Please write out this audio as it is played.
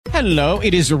Hello,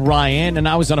 it is Ryan, and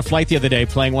I was on a flight the other day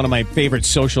playing one of my favorite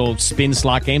social spin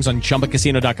slot games on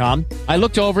ChumbaCasino.com. I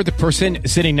looked over at the person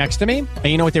sitting next to me, and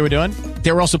you know what they were doing?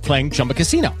 They were also playing Chumba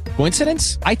Casino.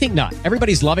 Coincidence? I think not.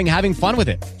 Everybody's loving having fun with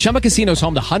it. Chumba Casino is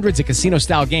home to hundreds of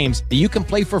casino-style games that you can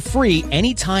play for free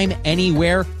anytime,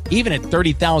 anywhere, even at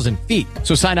 30,000 feet.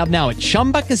 So sign up now at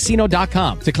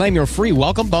ChumbaCasino.com to claim your free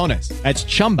welcome bonus. That's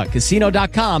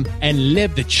ChumbaCasino.com and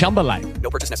live the Chumba life.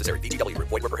 No purchase necessary. VGW.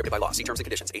 Void where prohibited by law. See terms and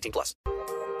conditions. 18+.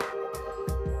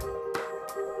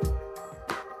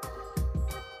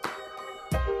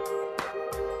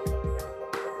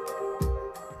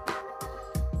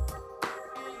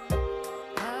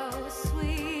 How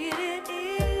sweet it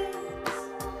is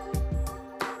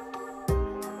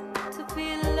to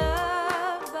be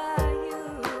loved by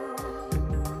you.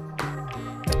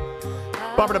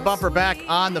 Bumper to bumper back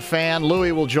on the Fan.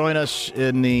 Louie will join us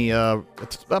in the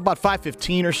it's about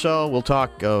 5:15 or so. We'll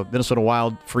talk Minnesota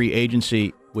Wild free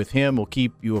agency with him. We'll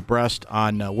keep you abreast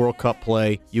on World Cup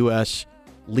play. U.S.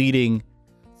 leading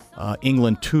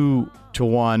England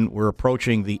 2-1. We're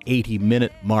approaching the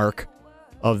 80-minute mark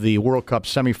of the World Cup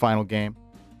semifinal game.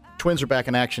 Twins are back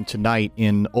in action tonight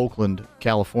in Oakland,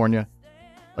 California,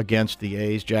 against the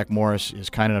A's. Jack Morris is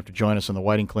kind enough to join us on the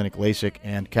Whiting Clinic LASIK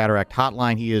and Cataract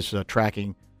Hotline. He is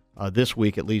tracking this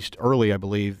week, at least early, I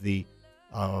believe, the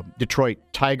Detroit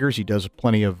Tigers. He does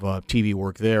plenty of TV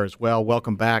work there as well.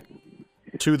 Welcome back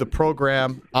to the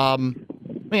program. Let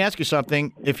me ask you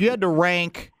something. If you had to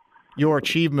rank your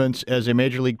achievements as a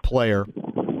Major League player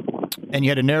and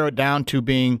you had to narrow it down to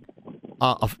being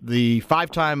the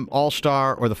 5-time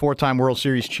All-Star or the 4-time World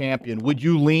Series champion, would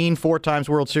you lean 4 times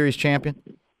World Series champion?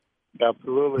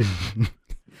 Absolutely.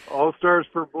 All-Stars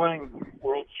for bling,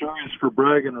 World Series for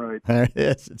bragging rights. There it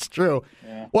is. It's true.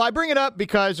 Yeah. Well, I bring it up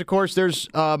because, of course, there's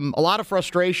a lot of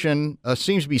frustration,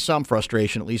 seems to be some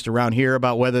frustration, at least around here,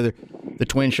 about whether the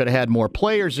Twins should have had more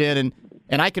players in.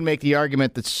 And I can make the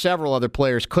argument that several other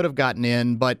players could have gotten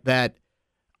in, but that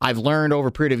I've learned over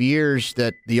a period of years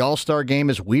that the All-Star game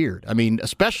is weird. I mean,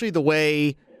 especially the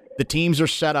way the teams are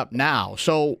set up now.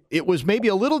 So it was maybe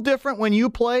a little different when you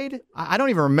played. I don't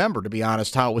even remember, to be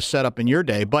honest, how it was set up in your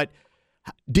day. But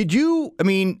did you, I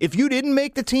mean, if you didn't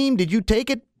make the team, did you take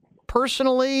it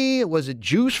personally? Was it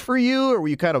juice for you, or were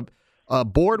you kind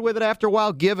of bored with it after a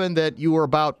while, given that you were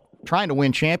about trying to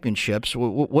win championships?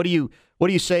 What do you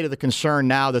say to the concern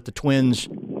now that the Twins,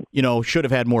 should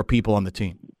have had more people on the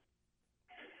team?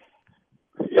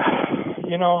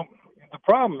 You know, the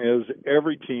problem is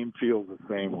every team feels the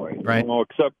same way. Right.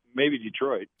 Except maybe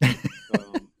Detroit. I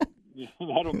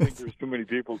don't think there's too many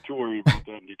people too worried about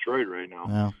that in Detroit right now.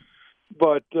 No.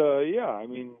 But, I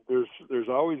mean, there's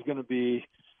always going to be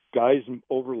guys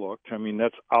overlooked. I mean,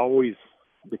 that's always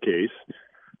the case.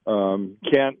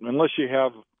 Unless you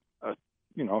have a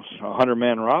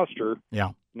 100-man roster,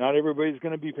 not everybody's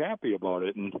going to be happy about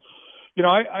it. And,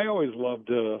 I always loved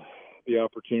the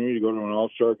opportunity to go to an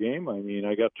all-star game. I mean,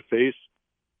 I got to face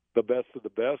the best of the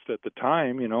best at the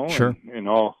time, Sure. in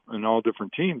all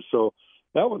different teams. So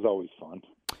that was always fun.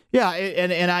 Yeah,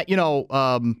 and I,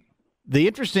 the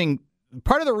interesting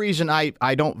part of the reason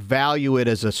I don't value it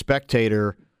as a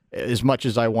spectator as much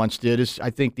as I once did is,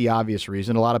 I think, the obvious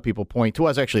reason. A lot of people point to,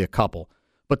 actually a couple.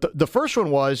 But the first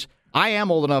one was, I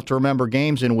am old enough to remember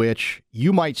games in which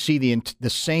you might see the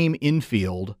same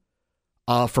infield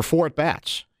for 4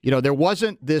 at-bats. There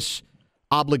wasn't this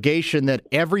obligation that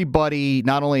everybody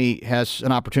not only has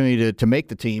an opportunity to make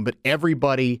the team, but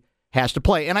everybody has to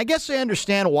play. And I guess I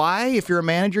understand why, if you're a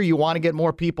manager, you want to get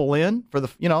more people in for the,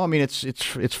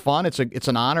 it's fun. It's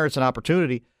an honor. It's an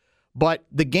opportunity. But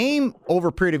the game over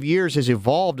a period of years has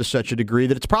evolved to such a degree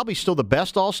that it's probably still the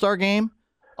best all-star game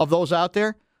of those out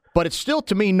there. But it's still,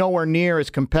 to me, nowhere near as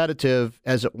competitive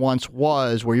as it once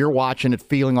was, where you're watching it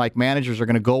feeling like managers are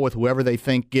going to go with whoever they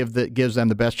think gives them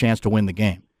the best chance to win the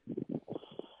game.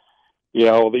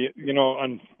 Yeah, well,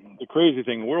 on the crazy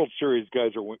thing, World Series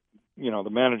guys are, the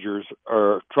managers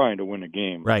are trying to win a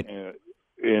game. Right.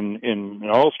 In an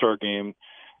All-Star game,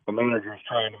 the manager is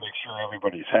trying to make sure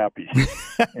everybody's happy,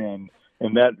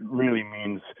 and that really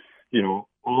means,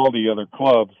 all the other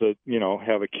clubs that,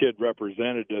 have a kid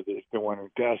representative that they want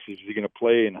to gosh, is he going to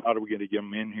play, and how are we going to get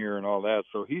him in here and all that?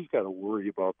 So he's got to worry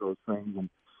about those things, and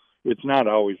it's not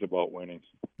always about winning.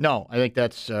 No, I think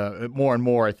that's more and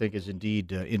more, I think, is indeed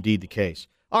the case.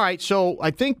 All right, so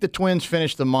I think the Twins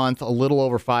finished the month a little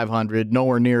over 500,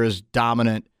 nowhere near as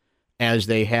dominant as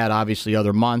they had, obviously,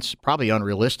 other months. Probably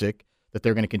unrealistic that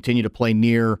they're going to continue to play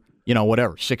near,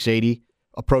 680,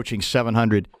 approaching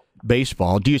 700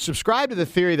 baseball. Do you subscribe to the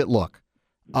theory that, look,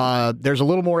 there's a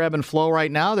little more ebb and flow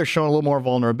right now, they're showing a little more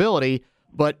vulnerability,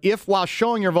 But if while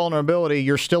showing your vulnerability,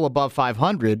 you're still above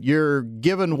 500, you're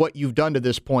given what you've done to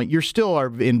this point, you're still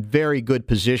are in very good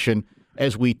position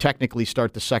as we technically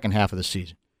start the second half of the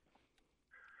season.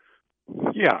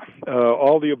 Yeah,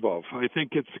 all the above. I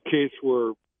think it's a case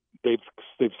where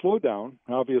they've slowed down.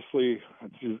 Obviously,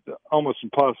 it's almost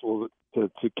impossible to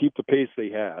keep the pace they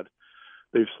had.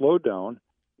 They've slowed down,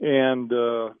 and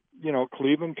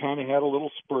Cleveland kind of had a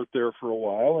little spurt there for a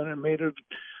while, and it made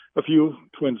a few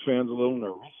Twins fans a little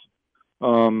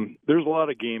nervous. There's a lot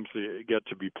of games that get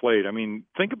to be played. I mean,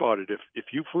 think about it. If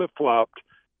you flip-flopped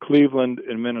Cleveland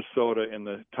and Minnesota in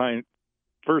the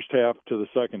first half to the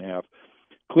second half,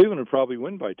 Cleveland would probably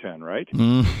win by 10, right?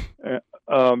 Yep.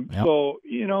 So,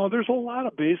 there's a lot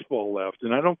of baseball left,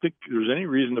 and I don't think there's any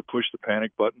reason to push the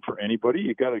panic button for anybody.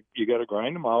 You gotta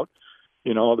grind them out.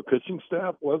 The pitching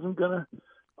staff wasn't gonna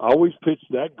always pitch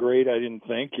that great, I didn't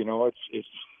think.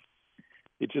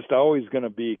 It's just always going to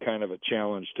be kind of a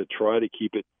challenge to try to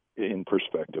keep it in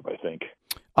perspective, I think.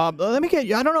 Let me get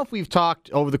you. I don't know if we've talked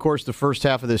over the course of the first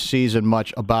half of this season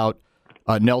much about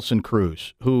Nelson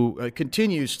Cruz, who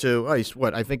continues to, I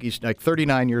think he's like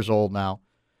 39 years old now,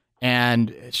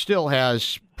 and still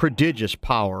has prodigious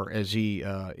power as he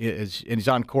is, and he's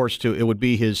on course to, it would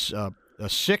be his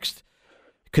sixth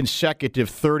consecutive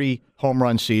 30 home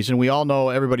run season. We all know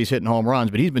everybody's hitting home runs,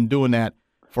 but he's been doing that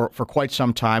for quite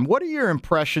some time. What are your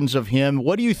impressions of him?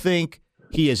 What do you think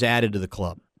he has added to the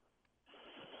club?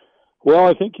 Well,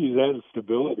 I think he's added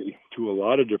stability to a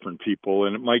lot of different people,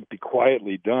 and it might be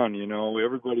quietly done.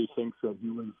 Everybody thinks that he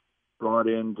was brought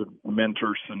in to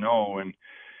mentor Sano, and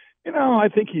I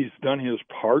think he's done his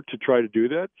part to try to do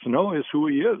that. Sano is who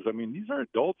he is. I mean, these are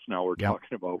adults now we're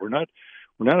talking about. We're not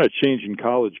changing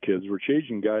college kids. We're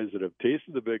changing guys that have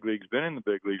tasted the big leagues, been in the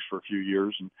big leagues for a few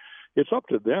years, and it's up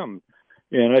to them.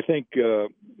 And I think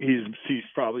he's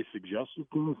probably suggested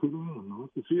things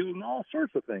and all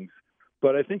sorts of things.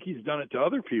 But I think he's done it to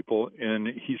other people, and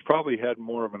he's probably had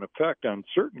more of an effect on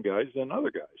certain guys than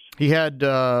other guys. He had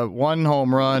one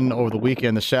home run over the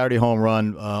weekend, the Saturday home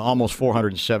run, almost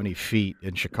 470 feet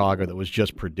in Chicago. That was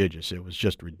just prodigious. It was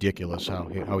just ridiculous how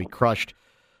he crushed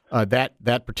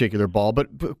that particular ball. But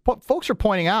folks are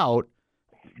pointing out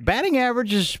batting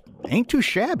averages ain't too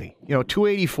shabby.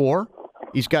 284.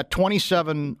 He's got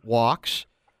 27 walks.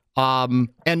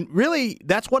 And really,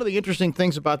 that's one of the interesting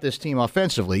things about this team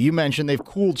offensively. You mentioned they've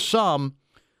cooled some,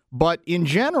 but in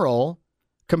general,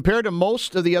 compared to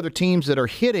most of the other teams that are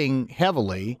hitting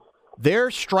heavily, their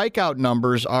strikeout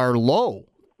numbers are low,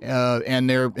 and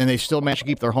they still manage to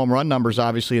keep their home run numbers,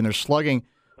 obviously, and their slugging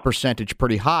percentage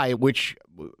pretty high, which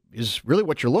is really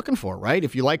what you're looking for, right?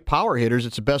 If you like power hitters,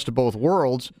 it's the best of both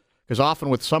worlds, because often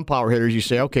with some power hitters, you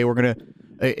say, okay, we're going to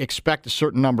expect a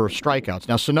certain number of strikeouts.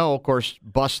 Now, Sano, of course,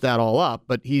 busts that all up,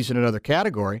 but he's in another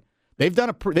category. They've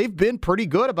been pretty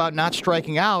good about not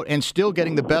striking out and still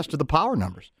getting the best of the power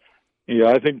numbers. Yeah,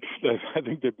 I think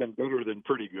they've been better than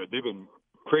pretty good. They've been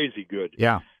crazy good.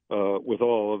 Yeah, with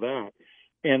all of that,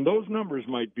 and those numbers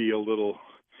might be a little,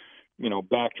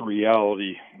 back to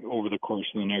reality over the course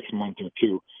of the next month or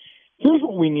two. Here's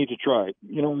what we need to try.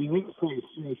 We need to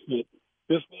say that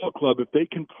this ball club, if they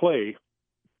can play.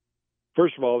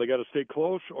 First of all, they got to stay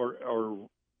close or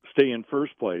stay in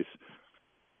first place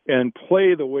and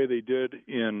play the way they did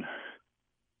in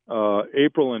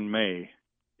April and May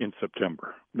in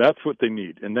September. That's what they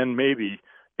need. And then maybe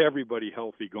everybody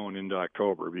healthy going into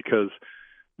October, because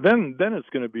then it's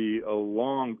going to be a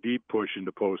long, deep push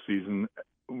into postseason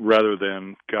rather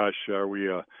than, gosh, are we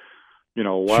a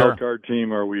wild card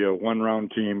team? Are we a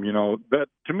one-round team? That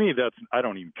to me, I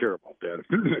don't even care about that.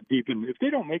 If they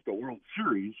don't make the World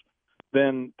Series,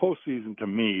 then postseason to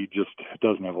me just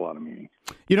doesn't have a lot of meaning.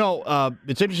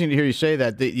 It's interesting to hear you say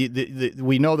that.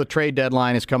 We know the trade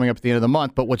deadline is coming up at the end of the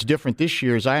month, but what's different this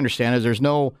year, as I understand, is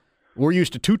we're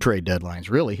used to 2 trade deadlines,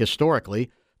 really,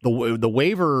 historically. The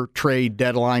waiver trade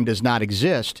deadline does not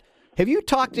exist. Have you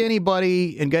talked to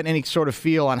anybody and gotten any sort of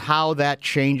feel on how that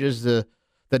changes the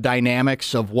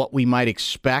dynamics of what we might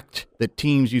expect, that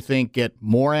teams you think get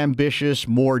more ambitious,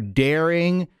 more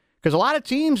daring? Because a lot of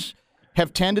teams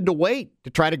have tended to wait to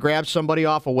try to grab somebody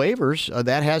off of waivers.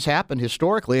 That has happened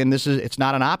historically, and it's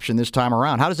not an option this time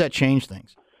around. How does that change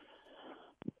things?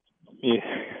 Yeah.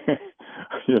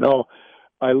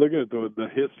 I look at the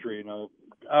history.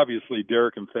 Obviously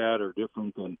Derek and Thad are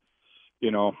different than,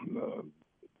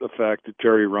 the fact that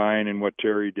Terry Ryan and what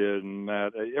Terry did, and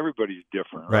that everybody's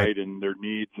different, right? And their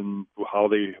needs and how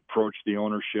they approach the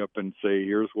ownership and say,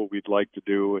 here's what we'd like to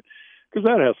do. Because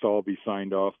that has to all be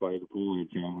signed off by the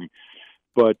Pujols family.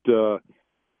 But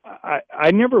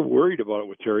I never worried about it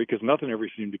with Terry because nothing ever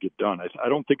seemed to get done. I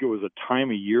don't think it was a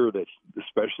time of year that,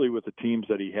 especially with the teams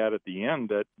that he had at the end,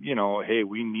 that, hey,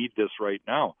 we need this right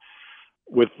now.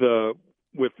 With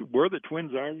where the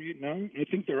Twins are right now, I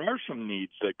think there are some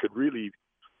needs that could really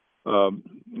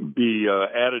be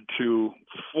added to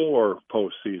for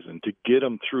postseason to get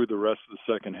them through the rest of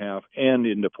the second half and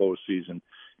into postseason.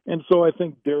 And so I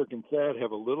think Derek and Thad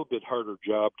have a little bit harder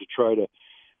job to try to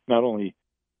not only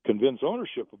convince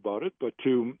ownership about it, but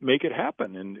to make it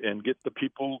happen and get the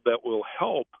people that will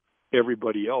help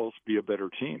everybody else be a better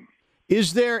team.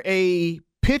 Is there a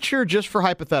pitcher, just for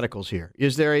hypotheticals here,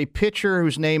 is there a pitcher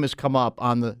whose name has come up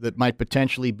on that might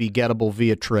potentially be gettable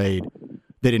via trade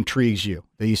that intrigues you?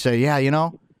 That you say, yeah,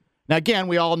 Now, again,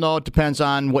 we all know it depends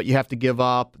on what you have to give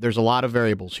up. There's a lot of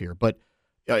variables here. But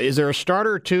is there a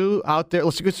starter or two out there?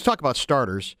 Let's talk about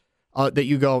starters that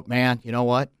you go, man, you know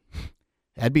what?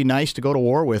 That'd be nice to go to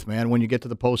war with, man, when you get to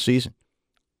the postseason.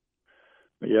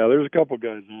 Yeah, there's a couple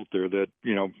guys out there that,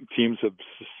 teams have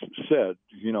said,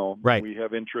 right. We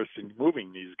have interest in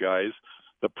moving these guys.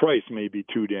 The price may be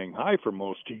too dang high for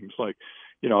most teams. Like,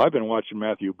 I've been watching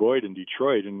Matthew Boyd in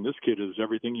Detroit, and this kid is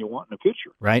everything you want in a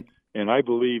pitcher. Right. And I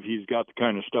believe he's got the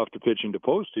kind of stuff to pitch into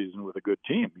postseason with a good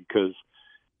team because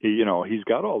he's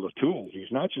got all the tools.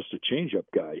 He's not just a changeup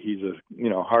guy. He's a,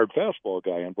 hard fastball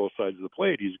guy on both sides of the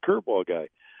plate. He's a curveball guy.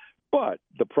 But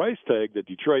the price tag that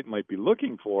Detroit might be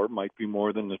looking for might be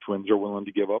more than the Twins are willing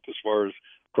to give up as far as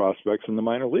prospects in the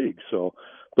minor leagues. So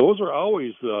those are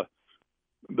always the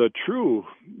true,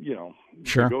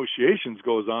 sure. negotiations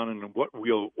goes on and what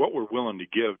we're willing to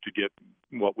give to get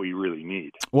what we really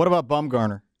need. What about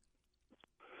Bumgarner?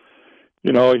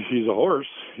 He's a horse.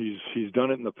 He's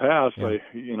done it in the past.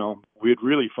 Yeah. We'd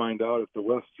really find out if the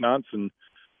Wes Johnson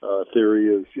theory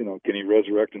is, can he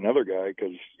resurrect another guy?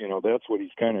 Because that's what he's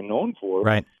kind of known for.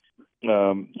 Right.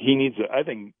 He needs. I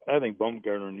think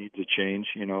Bumgarner needs a change.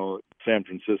 San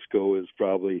Francisco is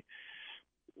probably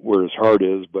where his heart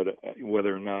is, but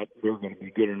whether or not they're going to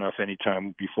be good enough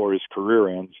anytime before his career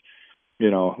ends.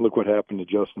 Look what happened to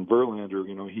Justin Verlander.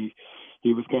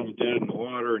 He was kind of dead in the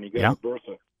water, and he got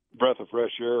a breath of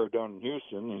fresh air down in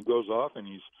Houston, and he goes off, and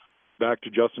he's back to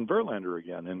Justin Verlander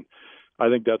again. And I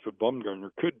think that's what Bumgarner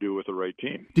could do with the right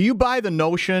team. Do you buy the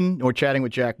notion, we're chatting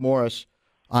with Jack Morris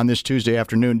on this Tuesday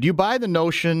afternoon, do you buy the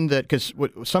notion that, because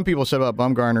what some people said about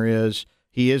Bumgarner is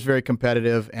he is very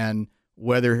competitive, and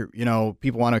whether,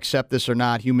 people want to accept this or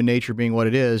not, human nature being what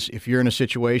it is, if you're in a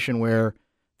situation where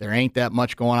there ain't that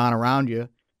much going on around you,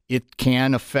 it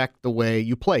can affect the way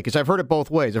you play. Because I've heard it both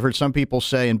ways. I've heard some people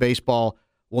say in baseball,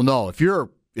 well, no, if you're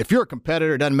a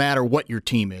competitor, it doesn't matter what your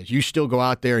team is. You still go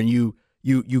out there and you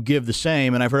give the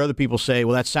same. And I've heard other people say,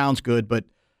 well, that sounds good, but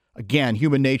again,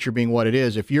 human nature being what it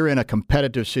is, if you're in a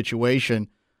competitive situation,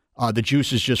 the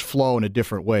juices just flow in a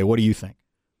different way. What do you think?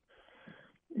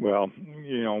 Well,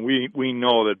 we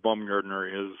know that Bumgarner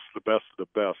is the best of the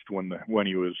best when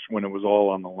it was all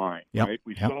on the line, right?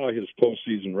 We saw his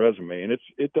postseason resume, and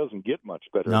it doesn't get much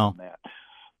better than that.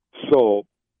 So,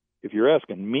 if you're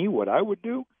asking me what I would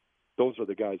do, those are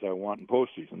the guys I want in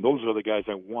postseason. Those are the guys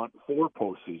I want for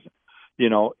postseason.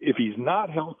 If he's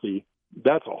not healthy,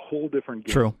 that's a whole different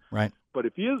game. True, right. But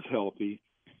if he is healthy,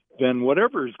 then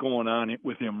whatever is going on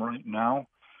with him right now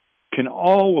can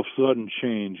all of a sudden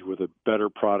change with a better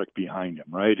product behind him,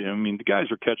 right? I mean, the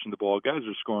guys are catching the ball, guys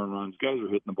are scoring runs, guys are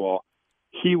hitting the ball.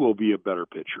 He will be a better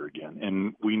pitcher again,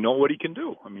 and we know what he can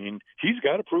do. I mean, he's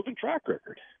got a proven track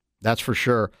record. That's for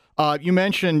sure. You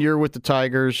mentioned you're with the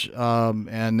Tigers,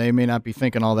 and they may not be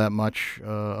thinking all that much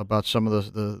about some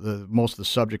of the most of the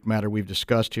subject matter we've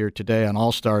discussed here today on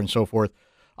All-Star and so forth.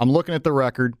 I'm looking at the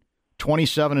record,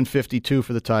 27-52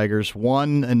 for the Tigers,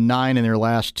 1-9 in their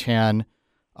last 10.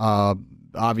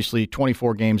 Obviously,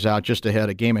 24 games out, just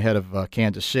a game ahead of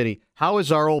Kansas City. How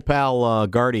is our old pal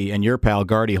Gardy and your pal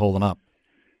Gardy holding up?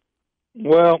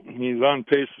 Well, he's on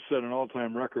pace to set an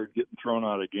all-time record getting thrown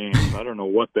out of games. I don't know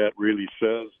what that really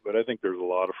says, but I think there's a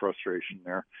lot of frustration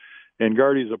there. And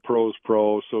Gardy's a pro's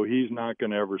pro, so he's not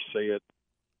going to ever say it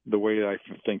the way I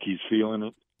think he's feeling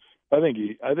it. I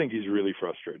think he's really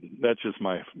frustrated. That's just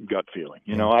my gut feeling.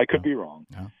 I could be wrong,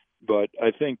 but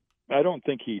I don't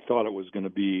think he thought it was going to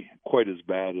be quite as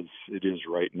bad as it is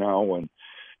right now. And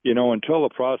until the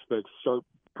prospects start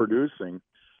producing.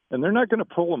 And they're not going to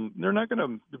pull him. They're not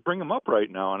going to bring him up right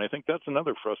now. And I think that's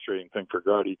another frustrating thing for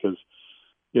Gardy because,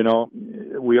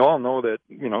 we all know that,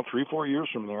 3-4 years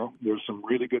from now, there's some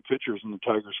really good pitchers in the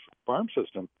Tigers farm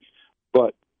system.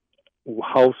 But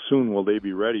how soon will they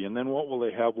be ready? And then what will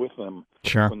they have with them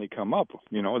when they come up?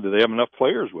 Do they have enough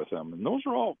players with them? And those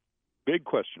are all big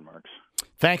question marks.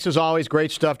 Thanks as always.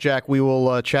 Great stuff, Jack. We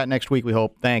will chat next week, we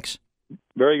hope. Thanks.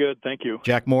 Very good. Thank you.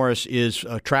 Jack Morris is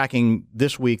tracking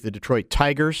this week the Detroit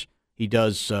Tigers. He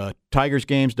does Tigers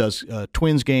games, does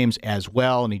Twins games as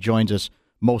well, and he joins us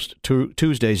most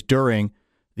Tuesdays during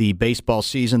the baseball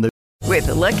season. With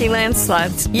the Lucky Land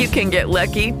Slots, you can get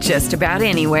lucky just about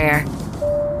anywhere.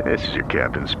 This is your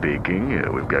captain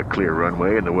speaking. We've got clear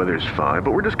runway and the weather's fine,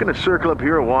 but we're just going to circle up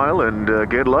here a while and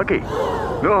get lucky.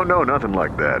 No, nothing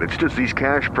like that. It's just these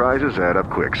cash prizes add up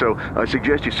quick. So I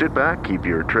suggest you sit back, keep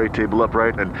your tray table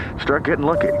upright, and start getting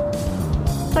lucky.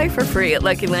 Play for free at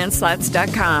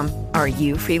LuckyLandSlots.com. Are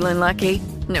you feeling lucky?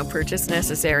 No purchase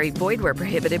necessary. Void where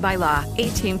prohibited by law.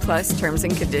 18+ terms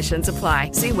and conditions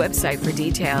apply. See website for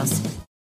details.